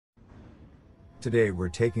Today we're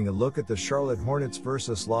taking a look at the Charlotte Hornets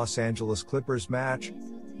vs Los Angeles Clippers match,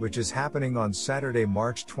 which is happening on Saturday,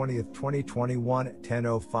 March 20th, 2021 at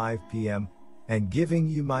 10:05 p.m., and giving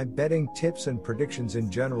you my betting tips and predictions in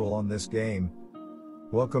general on this game.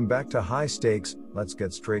 Welcome back to High Stakes. Let's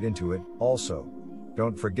get straight into it. Also,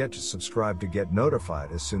 don't forget to subscribe to get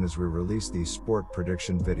notified as soon as we release these sport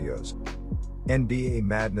prediction videos. NBA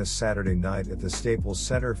Madness Saturday night at the Staples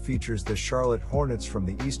Center features the Charlotte Hornets from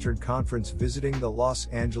the Eastern Conference visiting the Los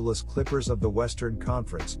Angeles Clippers of the Western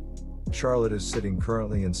Conference. Charlotte is sitting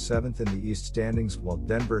currently in 7th in the East standings, while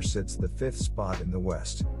Denver sits the 5th spot in the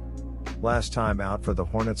West. Last time out for the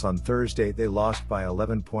Hornets on Thursday, they lost by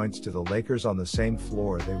 11 points to the Lakers on the same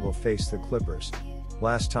floor. They will face the Clippers.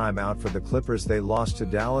 Last time out for the Clippers, they lost to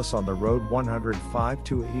Dallas on the road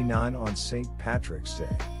 105-89 on St. Patrick's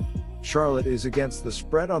Day. Charlotte is against the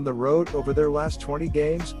spread on the road over their last 20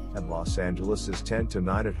 games, and Los Angeles is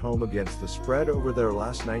 10-9 at home against the spread over their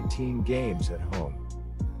last 19 games at home.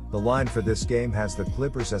 The line for this game has the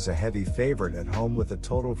Clippers as a heavy favorite at home, with a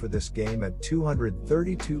total for this game at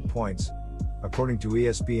 232 points. According to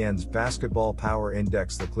ESPN's Basketball Power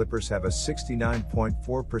Index, the Clippers have a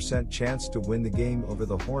 69.4% chance to win the game over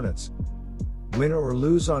the Hornets. Win or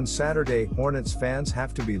lose on Saturday, Hornets fans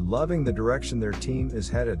have to be loving the direction their team is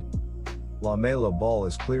headed. LaMelo Ball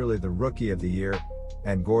is clearly the Rookie of the Year,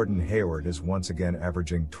 and Gordon Hayward is once again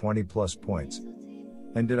averaging 20-plus points.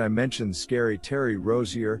 And did I mention scary Terry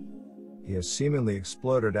Rozier? He has seemingly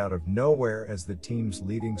exploded out of nowhere as the team's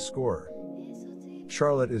leading scorer.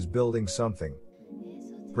 Charlotte is building something.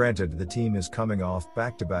 Granted, the team is coming off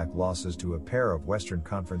back-to-back losses to a pair of Western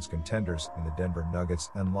Conference contenders in the Denver Nuggets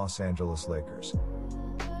and Los Angeles Lakers.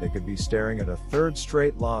 They could be staring at a third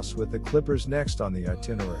straight loss with the Clippers next on the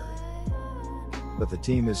itinerary. But the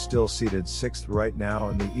team is still seated 6th right now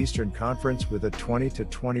in the Eastern Conference with a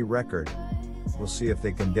 20-20 record. We'll see if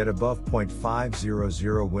they can get above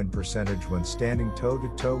 .500 win percentage when standing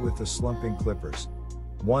toe-to-toe with the slumping Clippers.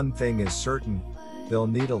 One thing is certain, they'll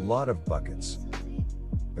need a lot of buckets.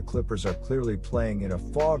 The Clippers are clearly playing in a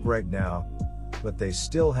fog right now, but they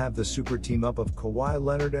still have the super team up of Kawhi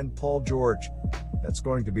Leonard and Paul George. That's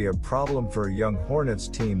going to be a problem for a young Hornets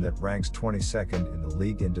team that ranks 22nd in the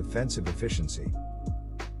league in defensive efficiency.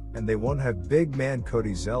 And they won't have big man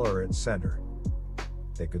Cody Zeller at center.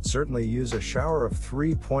 They could certainly use a shower of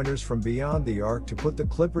three-pointers from beyond the arc to put the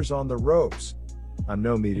Clippers on the ropes. I'm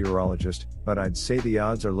no meteorologist, but I'd say the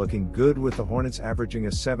odds are looking good, with the Hornets averaging a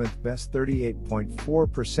 7th best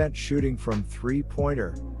 38.4% shooting from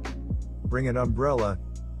three-pointer. Bring an umbrella.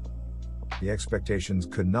 The expectations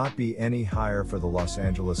could not be any higher for the Los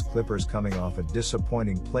Angeles Clippers, coming off a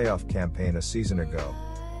disappointing playoff campaign a season ago.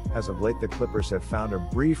 As of late, the Clippers have found a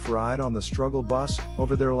brief ride on the struggle bus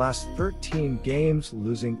over their last 13 games,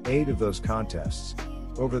 losing 8 of those contests.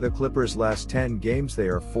 Over the Clippers' last 10 games, they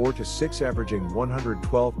are 4-6, averaging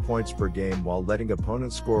 112 points per game while letting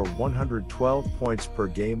opponents score 112 points per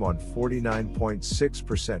game on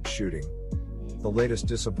 49.6% shooting. The latest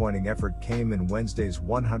disappointing effort came in Wednesday's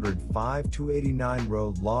 105-89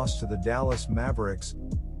 road loss to the Dallas Mavericks.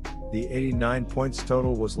 The 89 points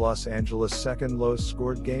total was Los Angeles' second lowest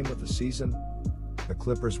scored game of the season. The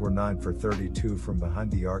Clippers were 9 for 32 from behind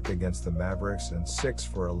the arc against the Mavericks and 6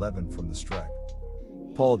 for 11 from the stripe.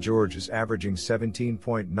 Paul George is averaging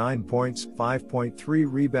 17.9 points, 5.3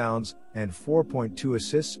 rebounds, and 4.2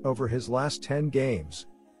 assists over his last 10 games.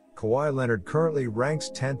 Kawhi Leonard currently ranks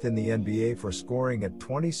 10th in the NBA for scoring at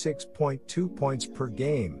 26.2 points per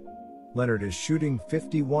game. Leonard is shooting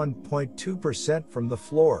 51.2% from the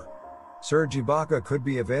floor. Serge Ibaka could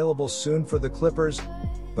be available soon for the Clippers,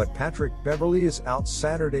 but Patrick Beverley is out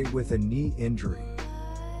Saturday with a knee injury.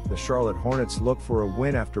 The Charlotte Hornets look for a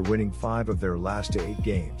win after winning 5 of their last 8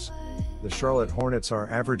 games. The Charlotte Hornets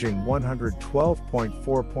are averaging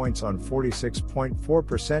 112.4 points on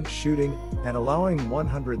 46.4% shooting and allowing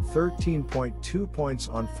 113.2 points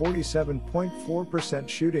on 47.4%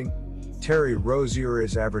 shooting. Terry Rozier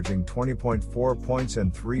is averaging 20.4 points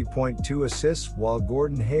and 3.2 assists, while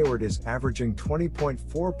Gordon Hayward is averaging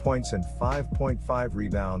 20.4 points and 5.5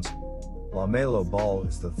 rebounds. LaMelo Ball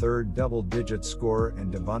is the third double-digit scorer,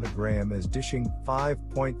 and Devonte Graham is dishing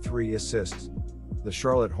 5.3 assists. The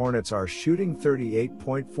Charlotte Hornets are shooting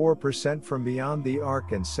 38.4% from beyond the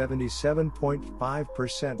arc and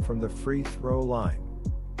 77.5% from the free throw line.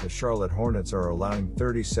 The Charlotte Hornets are allowing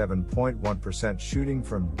 37.1% shooting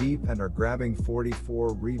from deep and are grabbing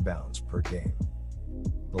 44 rebounds per game.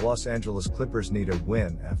 The Los Angeles Clippers need a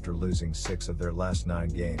win after losing 6 of their last 9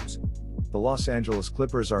 games. The Los Angeles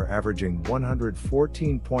Clippers are averaging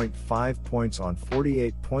 114.5 points on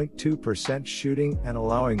 48.2% shooting and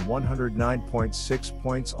allowing 109.6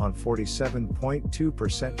 points on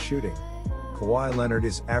 47.2% shooting. Kawhi Leonard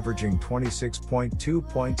is averaging 26.2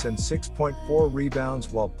 points and 6.4 rebounds,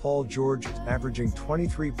 while Paul George is averaging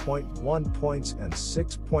 23.1 points and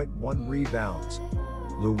 6.1 rebounds.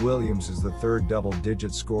 Lou Williams is the third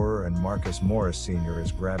double-digit scorer, and Marcus Morris Sr.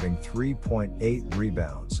 is grabbing 3.8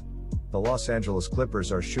 rebounds. The Los Angeles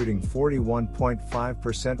Clippers are shooting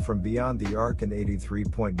 41.5% from beyond the arc and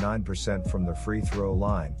 83.9% from the free throw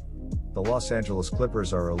line. The Los Angeles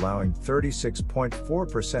Clippers are allowing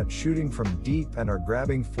 36.4% shooting from deep and are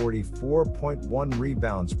grabbing 44.1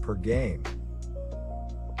 rebounds per game.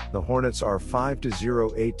 The Hornets are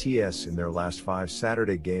 5-0 ATS in their last 5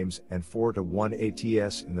 Saturday games and 4-1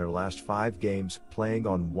 ATS in their last 5 games, playing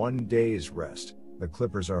on 1 day's rest. The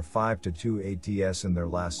Clippers are 5-2 ATS in their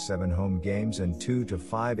last 7 home games and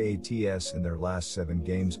 2-5 ATS in their last 7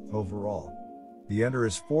 games overall. The under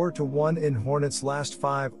is 4-1 in Hornets' last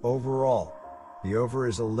 5 overall. The over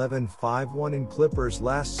is 11-5-1 in Clippers'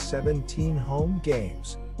 last 17 home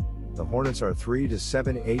games. The Hornets are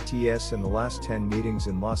 3-7 ATS in the last 10 meetings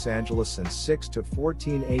in Los Angeles and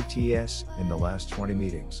 6-14 ATS in the last 20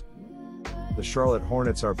 meetings. The Charlotte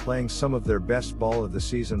Hornets are playing some of their best ball of the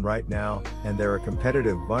season right now, and they're a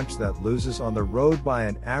competitive bunch that loses on the road by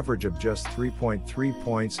an average of just 3.3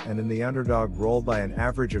 points and in the underdog role by an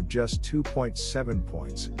average of just 2.7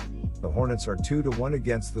 points. The Hornets are 2-1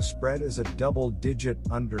 against the spread as a double-digit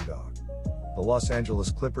underdog. The Los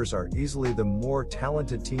Angeles Clippers are easily the more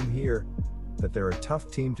talented team here, but they're a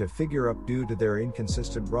tough team to figure out due to their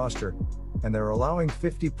inconsistent roster, and they're allowing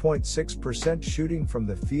 50.6% shooting from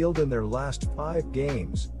the field in their last 5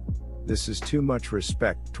 games. This is too much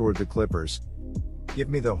respect toward the Clippers. Give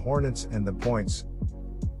me the Hornets and the points.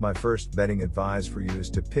 My first betting advice for you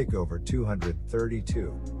is to pick over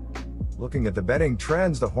 232. Looking at the betting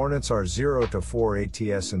trends, the Hornets are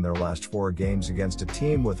 0-4 ATS in their last 4 games against a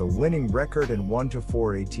team with a winning record and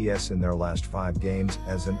 1-4 ATS in their last 5 games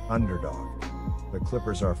as an underdog. The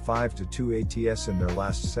Clippers are 5-2 ATS in their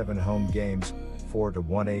last 7 home games,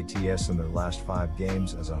 4-1 ATS in their last 5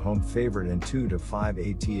 games as a home favorite, and 2-5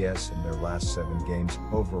 ATS in their last 7 games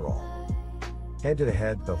overall.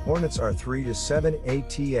 Head-to-head, the Hornets are 3-7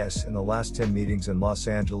 ATS in the last 10 meetings in Los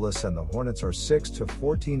Angeles, and the Hornets are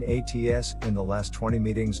 6-14 ATS in the last 20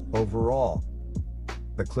 meetings overall.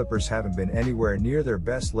 The Clippers haven't been anywhere near their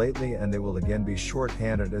best lately, and they will again be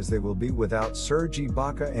short-handed as they will be without Serge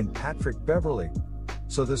Ibaka and Patrick Beverley.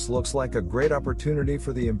 So this looks like a great opportunity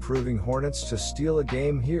for the improving Hornets to steal a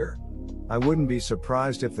game here. I wouldn't be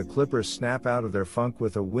surprised if the Clippers snap out of their funk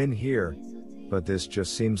with a win here, but this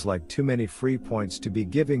just seems like too many free points to be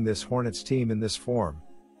giving this Hornets team in this form.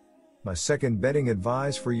 My second betting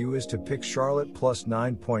advice for you is to pick Charlotte plus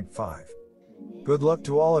 9.5. Good luck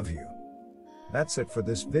to all of you. That's it for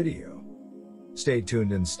this video. Stay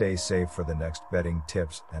tuned and stay safe for the next betting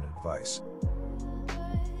tips and advice.